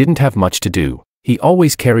 and he didn't have much to do. He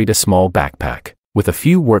always carried a small backpack, with a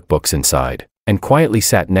few workbooks inside, and quietly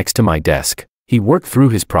sat next to my desk. He worked through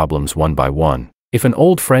his problems one by one. If an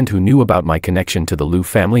old friend who knew about my connection to the Liu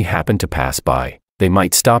family happened to pass by, they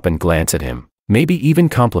might stop and glance at him, maybe even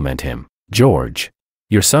compliment him. "George,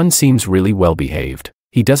 your son seems really well behaved.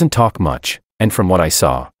 He doesn't talk much, and from what I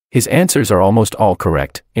saw, his answers are almost all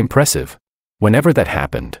correct. Impressive." Whenever that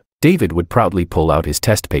happened, David would proudly pull out his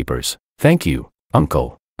test papers. "Thank you,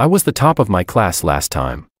 Uncle. I was the top of my class last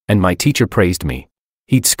time, and my teacher praised me."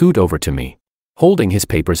 He'd scoot over to me, holding his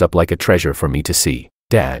papers up like a treasure for me to see.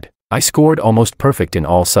 "Dad, I scored almost perfect in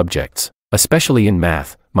all subjects, especially in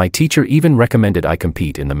math. My teacher even recommended I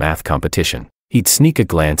compete in the math competition." He'd sneak a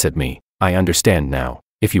glance at me. "I understand now.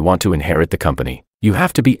 If you want to inherit the company, you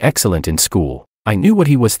have to be excellent in school." I knew what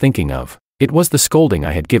he was thinking of. It was the scolding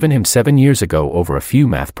I had given him 7 years ago over a few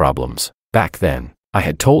math problems. Back then, I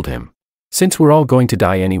had told him, "Since we're all going to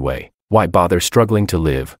die anyway, why bother struggling to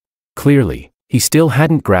live?" Clearly, he still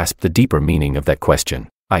hadn't grasped the deeper meaning of that question.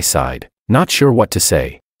 I sighed, not sure what to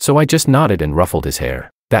say, so I just nodded and ruffled his hair.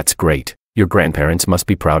 "That's great. Your grandparents must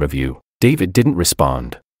be proud of you." David didn't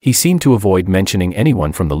respond. He seemed to avoid mentioning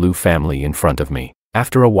anyone from the Liu family in front of me.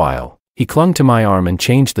 After a while, he clung to my arm and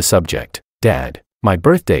changed the subject. Dad, my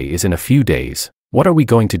birthday is in a few days. What are we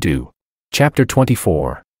going to do? Chapter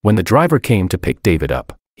 24. When the driver came to pick David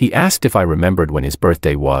up, he asked if I remembered when his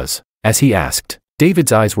birthday was. As he asked,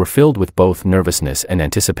 David's eyes were filled with both nervousness and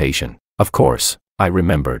anticipation. Of course, I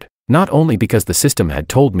remembered. Not only because the system had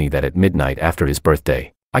told me that at midnight after his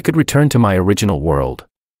birthday, I could return to my original world,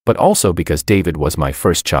 but also because David was my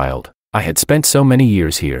first child. I had spent so many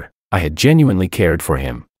years here. I had genuinely cared for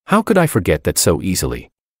him. How could I forget that so easily?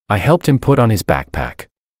 I helped him put on his backpack,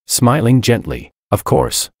 smiling gently. Of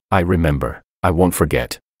course, I remember. I won't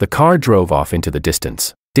forget. The car drove off into the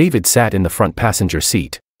distance. David sat in the front passenger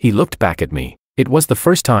seat. He looked back at me. It was the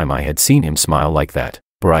first time I had seen him smile like that.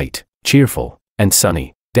 Bright, cheerful, and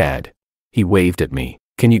sunny. Dad. He waved at me.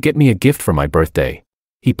 Can you get me a gift for my birthday?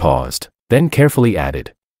 He paused, then carefully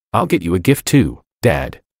added, I'll get you a gift too,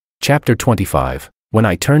 Dad. Chapter 25. When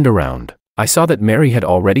I turned around, I saw that Mary had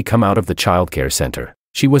already come out of the childcare center.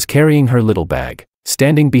 She was carrying her little bag,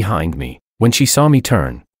 standing behind me. When she saw me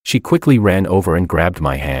turn, she quickly ran over and grabbed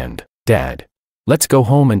my hand. Dad. Let's go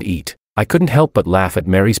home and eat. I couldn't help but laugh at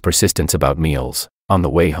Mary's persistence about meals. On the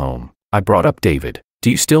way home, I brought up David.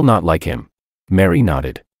 Do you still not like him? Mary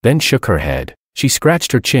nodded, then shook her head. She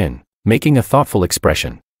scratched her chin, making a thoughtful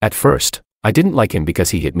expression. At first, I didn't like him because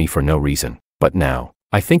he hit me for no reason. But now,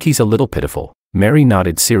 I think he's a little pitiful. Mary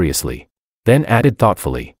nodded seriously, then added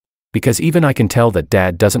thoughtfully, because even I can tell that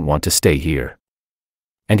Dad doesn't want to stay here.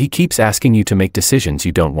 And he keeps asking you to make decisions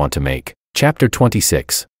you don't want to make. Chapter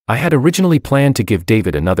 26. I had originally planned to give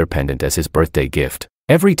David another pendant as his birthday gift.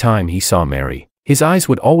 Every time he saw Mary, his eyes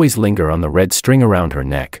would always linger on the red string around her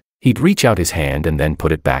neck. He'd reach out his hand and then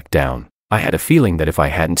put it back down. I had a feeling that if I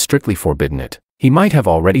hadn't strictly forbidden it, he might have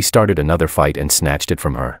already started another fight and snatched it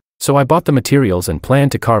from her. So I bought the materials and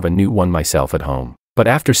planned to carve a new one myself at home. But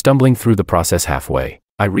after stumbling through the process halfway,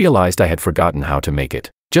 I realized I had forgotten how to make it.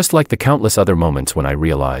 Just like the countless other moments when I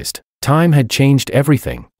realized time had changed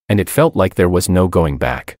everything, and it felt like there was no going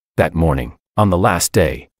back. That morning, on the last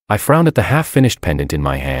day, I frowned at the half-finished pendant in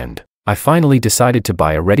my hand. I finally decided to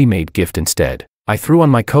buy a ready-made gift instead. I threw on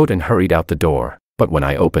my coat and hurried out the door, but when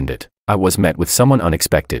I opened it, I was met with someone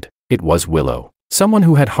unexpected. It was Willow. Someone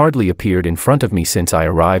who had hardly appeared in front of me since I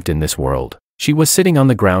arrived in this world. She was sitting on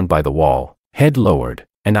the ground by the wall, head lowered,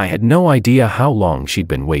 and I had no idea how long she'd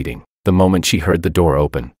been waiting. The moment she heard the door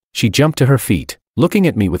open, she jumped to her feet, looking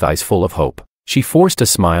at me with eyes full of hope. She forced a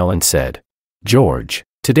smile and said, George,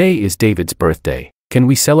 today is David's birthday. Can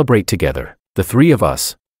we celebrate together, the three of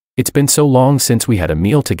us? It's been so long since we had a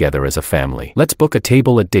meal together as a family. Let's book a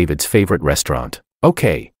table at David's favorite restaurant.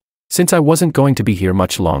 Okay. Since I wasn't going to be here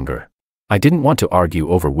much longer, I didn't want to argue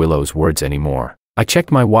over Willow's words anymore. I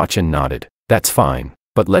checked my watch and nodded. That's fine,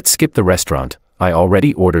 but let's skip the restaurant. I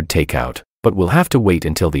already ordered takeout, but we'll have to wait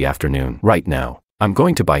until the afternoon. Right now, I'm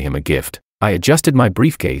going to buy him a gift. I adjusted my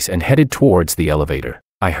briefcase and headed towards the elevator.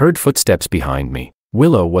 I heard footsteps behind me.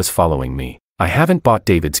 Willow was following me. I haven't bought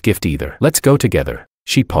David's gift either. Let's go together.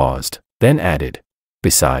 She paused, then added,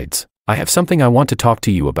 besides, I have something I want to talk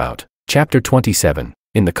to you about. Chapter 27.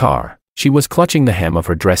 In the car, she was clutching the hem of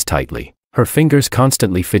her dress tightly, her fingers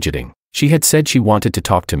constantly fidgeting. She had said she wanted to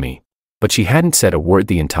talk to me, but she hadn't said a word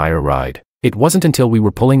the entire ride. It wasn't until we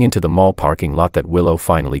were pulling into the mall parking lot that Willow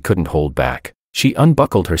finally couldn't hold back. She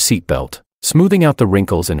unbuckled her seatbelt, smoothing out the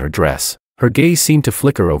wrinkles in her dress. Her gaze seemed to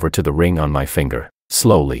flicker over to the ring on my finger.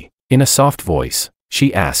 Slowly, in a soft voice,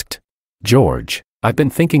 she asked, George, I've been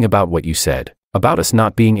thinking about what you said, about us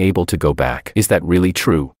not being able to go back. Is that really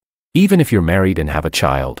true? Even if you're married and have a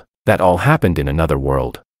child, that all happened in another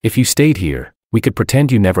world. If you stayed here, we could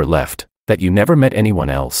pretend you never left, that you never met anyone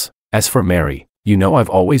else. As for Mary, you know I've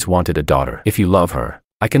always wanted a daughter. If you love her,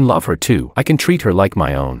 I can love her too. I can treat her like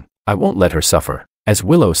my own. I won't let her suffer. As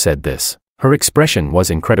Willow said this, her expression was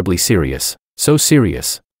incredibly serious. So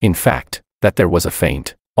serious, in fact, that there was a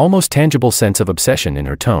faint, almost tangible sense of obsession in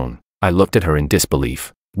her tone. I looked at her in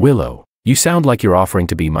disbelief. Willow, you sound like you're offering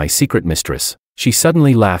to be my secret mistress. She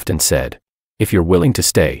suddenly laughed and said, if you're willing to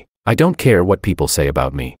stay, I don't care what people say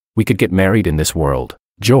about me. We could get married in this world.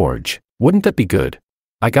 George, wouldn't that be good?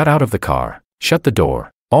 I got out of the car, shut the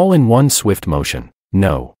door, all in one swift motion.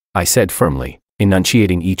 No, I said firmly,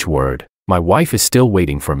 enunciating each word. My wife is still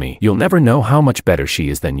waiting for me. You'll never know how much better she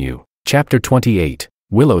is than you. Chapter 28.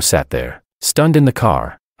 Willow sat there, stunned in the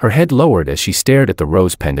car, her head lowered as she stared at the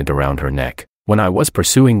rose pendant around her neck. When I was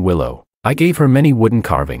pursuing Willow, I gave her many wooden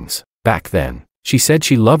carvings. Back then, she said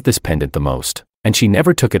she loved this pendant the most, and she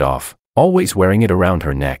never took it off, always wearing it around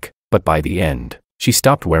her neck. But by the end, she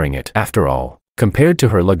stopped wearing it. After all, compared to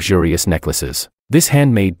her luxurious necklaces, This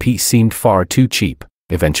handmade piece seemed far too cheap.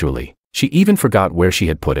 Eventually, she even forgot where she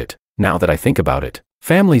had put it. Now that I think about it,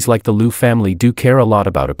 families like the Liu family do care a lot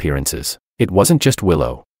about appearances. It wasn't just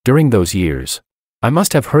Willow. During those years, I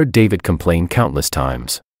must have heard David complain countless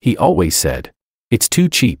times. He always said, "It's too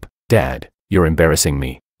cheap, Dad. You're embarrassing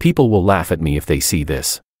me. People will laugh at me if they see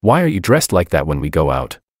this. Why are you dressed like that when we go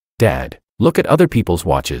out? Dad, look at other people's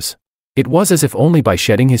watches." It was as if only by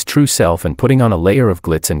shedding his true self and putting on a layer of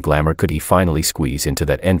glitz and glamour could he finally squeeze into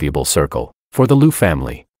that enviable circle. For the Liu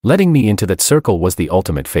family, letting me into that circle was the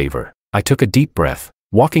ultimate favor. I took a deep breath,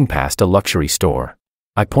 walking past a luxury store.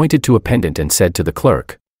 I pointed to a pendant and said to the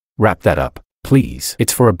clerk, "Wrap that up, please.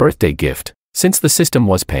 It's for a birthday gift." Since the system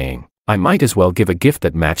was paying, I might as well give a gift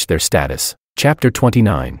that matched their status. Chapter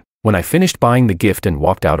 29. When I finished buying the gift and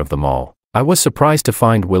walked out of the mall, I was surprised to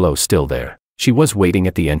find Willow still there. She was waiting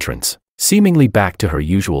at the entrance, seemingly back to her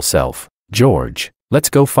usual self. "George, let's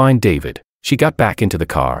go find David." She got back into the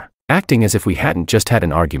car, acting as if we hadn't just had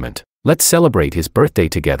an argument. "Let's celebrate his birthday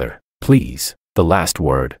together, please." The last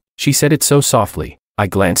word. She said it so softly. I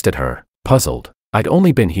glanced at her, puzzled. I'd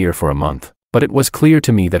only been here for a month, but it was clear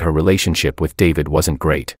to me that her relationship with David wasn't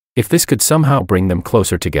great. If this could somehow bring them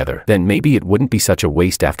closer together, then maybe it wouldn't be such a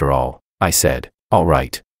waste after all. I said, "All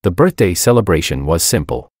right." The birthday celebration was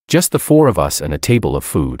simple. Just the four of us and a table of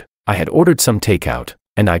food. I had ordered some takeout,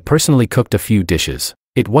 and I personally cooked a few dishes.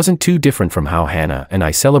 It wasn't too different from how Hannah and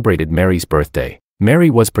I celebrated Mary's birthday. Mary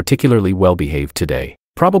was particularly well-behaved today,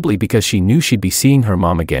 probably because she knew she'd be seeing her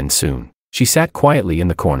mom again soon. She sat quietly in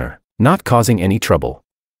the corner, not causing any trouble,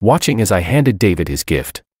 watching as I handed David his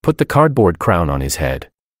gift, put the cardboard crown on his head,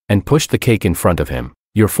 and pushed the cake in front of him.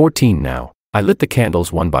 "You're 14 now." I lit the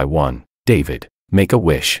candles one by one. "David, make a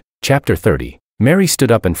wish." Chapter 30. Mary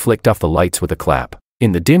stood up and flicked off the lights with a clap.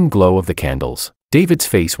 In the dim glow of the candles, David's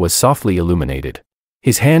face was softly illuminated.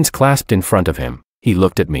 His hands clasped in front of him. He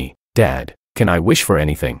looked at me. "Dad, can I wish for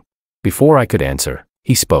anything?" Before I could answer,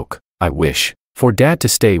 he spoke. "I wish for Dad to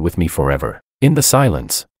stay with me forever." In the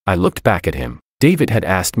silence, I looked back at him. David had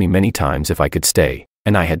asked me many times if I could stay,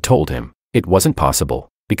 and I had told him it wasn't possible,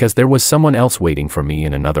 because there was someone else waiting for me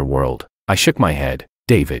in another world. I shook my head.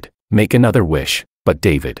 "David, make another wish." But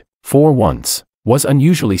David, for once, was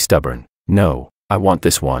unusually stubborn. "No, I want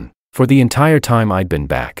this one." For the entire time I'd been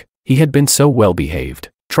back, he had been so well behaved,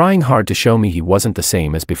 trying hard to show me he wasn't the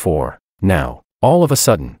same as before. Now, all of a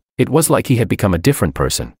sudden, it was like he had become a different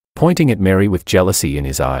person, pointing at Mary with jealousy in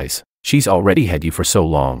his eyes. "She's already had you for so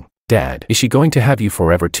long. Dad, is she going to have you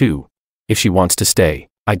forever too? If she wants to stay,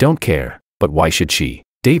 I don't care, but why should she?"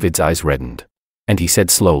 David's eyes reddened, and he said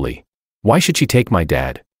slowly, "Why should she take my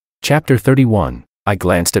dad?" Chapter 31. I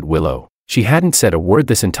glanced at Willow. She hadn't said a word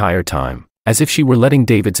this entire time, as if she were letting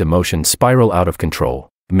David's emotions spiral out of control.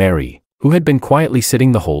 Mary, who had been quietly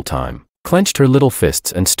sitting the whole time, clenched her little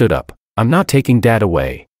fists and stood up. "I'm not taking Dad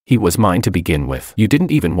away. He was mine to begin with. You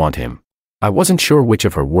didn't even want him." I wasn't sure which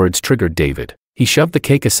of her words triggered David. He shoved the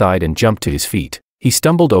cake aside and jumped to his feet. He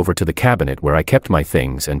stumbled over to the cabinet where I kept my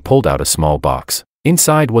things and pulled out a small box.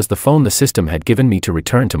 Inside was the phone the system had given me to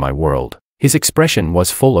return to my world. His expression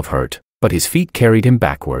was full of hurt, but his feet carried him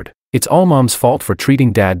backward. "It's all Mom's fault for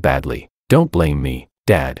treating Dad badly. Don't blame me,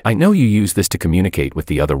 Dad. I know you use this to communicate with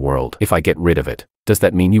the other world. If I get rid of it, does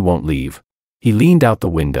that mean you won't leave?" He leaned out the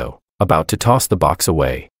window, about to toss the box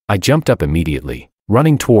away. I jumped up immediately,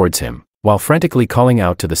 running towards him, while frantically calling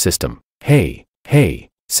out to the system. Hey,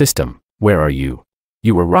 system, where are you?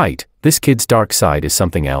 You were right, this kid's dark side is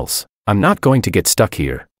something else. I'm not going to get stuck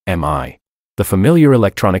here, am I?" The familiar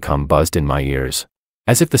electronic hum buzzed in my ears.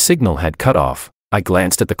 As if the signal had cut off, I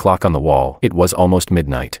glanced at the clock on the wall. It was almost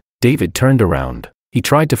midnight. David turned around. He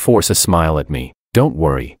tried to force a smile at me. "Don't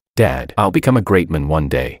worry, Dad. I'll become a great man one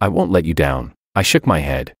day. I won't let you down." I shook my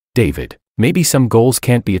head. "David, maybe some goals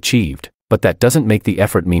can't be achieved, but that doesn't make the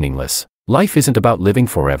effort meaningless. Life isn't about living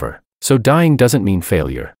forever, so dying doesn't mean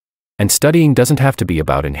failure. And studying doesn't have to be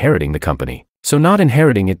about inheriting the company, so not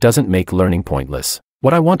inheriting it doesn't make learning pointless.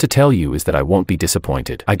 What I want to tell you is that I won't be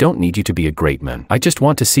disappointed. I don't need you to be a great man. I just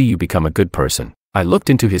want to see you become a good person." I looked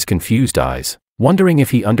into his confused eyes, wondering if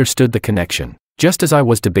he understood the connection, just as I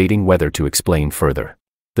was debating whether to explain further.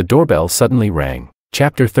 The doorbell suddenly rang.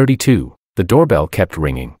 Chapter 32. The doorbell kept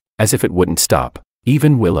ringing, as if it wouldn't stop.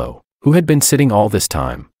 Even Willow, who had been sitting all this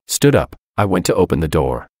time, stood up. I went to open the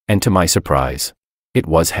door, and to my surprise, it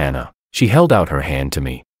was Hannah. She held out her hand to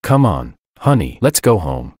me. "Come on, honey, let's go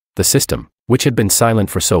home." The system, which had been silent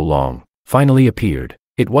for so long, finally appeared.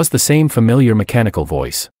 It was the same familiar mechanical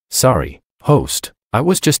voice. "Sorry, host. I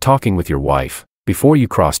was just talking with your wife. Before you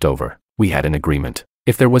crossed over, we had an agreement.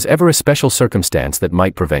 If there was ever a special circumstance that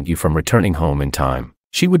might prevent you from returning home in time,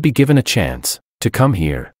 she would be given a chance. to come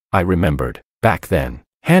here, I remembered. Back then,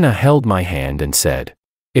 Hannah held my hand and said,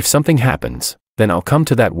 if something happens, then I'll come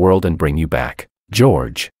to that world and bring you back.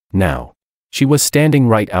 George, now. She was standing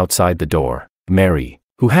right outside the door. Mary,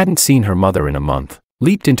 who hadn't seen her mother in a month,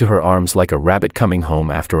 leaped into her arms like a rabbit coming home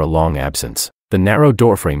after a long absence. The narrow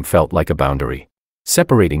doorframe felt like a boundary,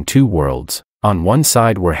 separating two worlds. On one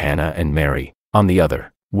side were Hannah and Mary, on the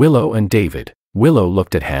other, Willow and David. Willow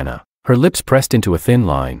looked at Hannah, her lips pressed into a thin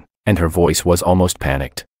line, and her voice was almost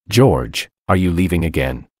panicked. George, are you leaving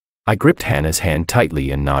again? I gripped Hannah's hand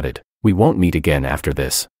tightly and nodded. We won't meet again after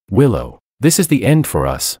this. Willow, this is the end for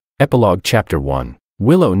us. Epilogue Chapter 1.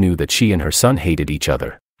 Willow knew that she and her son hated each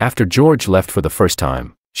other. After George left for the first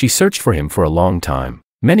time, she searched for him for a long time.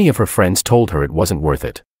 Many of her friends told her it wasn't worth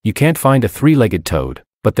it. You can't find a three-legged toad,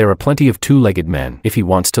 but there are plenty of two-legged men. If he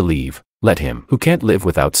wants to leave, let him. Who can't live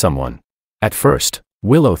without someone? At first,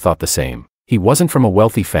 Willow thought the same. He wasn't from a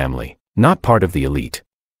wealthy family, not part of the elite.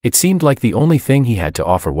 It seemed like the only thing he had to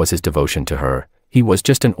offer was his devotion to her. He was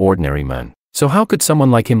just an ordinary man. So how could someone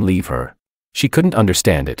like him leave her? She couldn't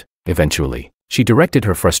understand it. Eventually, she directed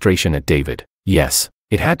her frustration at David. Yes,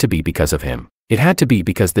 it had to be because of him. It had to be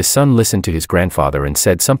because this son listened to his grandfather and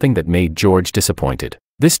said something that made George disappointed.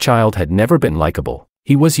 This child had never been likable.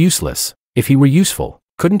 He was useless. If he were useful,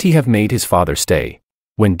 couldn't he have made his father stay?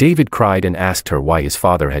 When David cried and asked her why his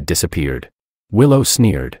father had disappeared, Willow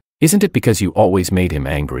sneered. Isn't it because you always made him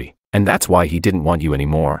angry, and that's why he didn't want you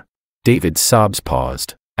anymore? David's sobs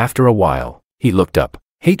paused. After a while, he looked up,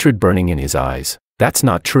 hatred burning in his eyes. That's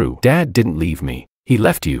not true. Dad didn't leave me. He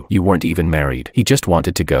left you. You weren't even married. He just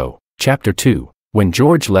wanted to go. Chapter 2. When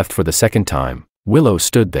George left for the second time, Willow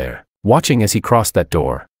stood there, watching as he crossed that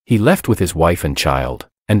door. He left with his wife and child,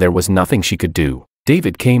 and there was nothing she could do.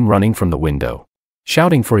 David came running from the window,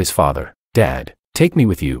 shouting for his father. Dad, take me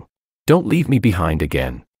with you. Don't leave me behind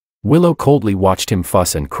again. Willow coldly watched him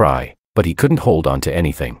fuss and cry, but he couldn't hold on to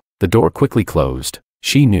anything. The door quickly closed.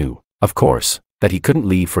 She knew, of course, that he couldn't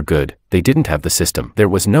leave for good. They didn't have the system. There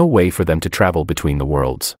was no way for them to travel between the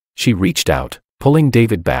worlds. She reached out, pulling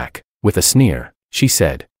David back. With a sneer, she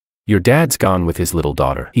said, your dad's gone with his little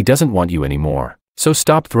daughter. He doesn't want you anymore. So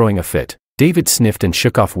stop throwing a fit. David sniffed and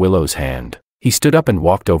shook off Willow's hand. He stood up and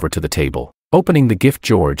walked over to the table, opening the gift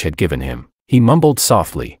George had given him. He mumbled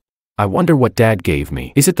softly, I wonder what Dad gave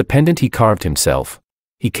me. Is it the pendant he carved himself?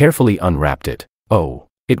 He carefully unwrapped it. Oh,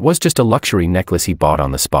 it was just a luxury necklace he bought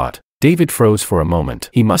on the spot. David froze for a moment.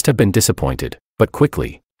 He must have been disappointed, but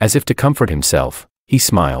quickly, as if to comfort himself, he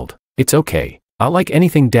smiled. It's okay. I'll like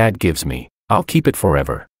anything Dad gives me. I'll keep it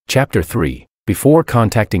forever. Chapter 3. Before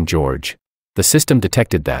contacting George, the system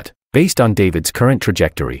detected that, based on David's current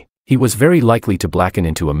trajectory, he was very likely to blacken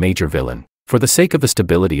into a major villain. For the sake of the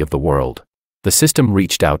stability of the world, the system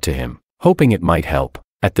reached out to him, hoping it might help.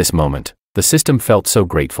 At this moment, the system felt so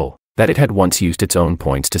grateful that it had once used its own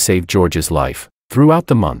points to save George's life. Throughout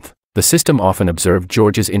the month, the system often observed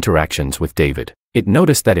George's interactions with David. It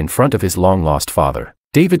noticed that in front of his long-lost father,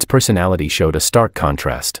 David's personality showed a stark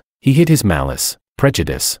contrast. He hid his malice,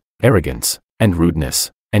 prejudice, arrogance, and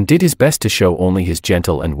rudeness, and did his best to show only his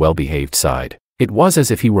gentle and well-behaved side. It was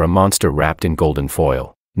as if he were a monster wrapped in golden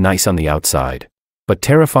foil, nice on the outside, but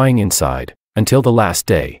terrifying inside, until the last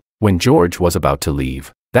day, when George was about to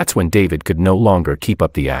leave. That's when David could no longer keep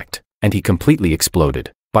up the act, and he completely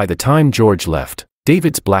exploded. By the time George left,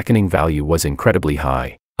 David's blackening value was incredibly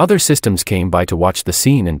high. Other systems came by to watch the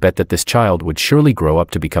scene and bet that this child would surely grow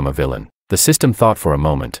up to become a villain. The system thought for a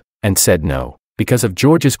moment, and said no, because of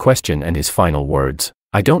George's question and his final words.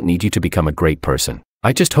 I don't need you to become a great person.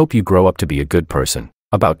 I just hope you grow up to be a good person.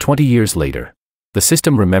 About 20 years later, the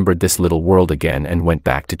system remembered this little world again and went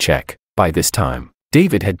back to check. By this time,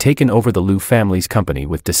 David had taken over the Liu family's company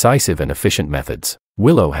with decisive and efficient methods.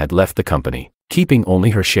 Willow had left the company, keeping only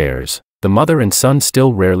her shares. The mother and son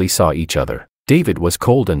still rarely saw each other. David was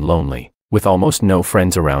cold and lonely, with almost no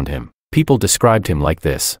friends around him. People described him like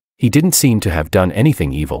this. He didn't seem to have done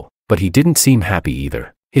anything evil, but he didn't seem happy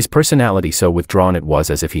either. His personality so withdrawn it was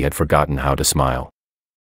as if he had forgotten how to smile.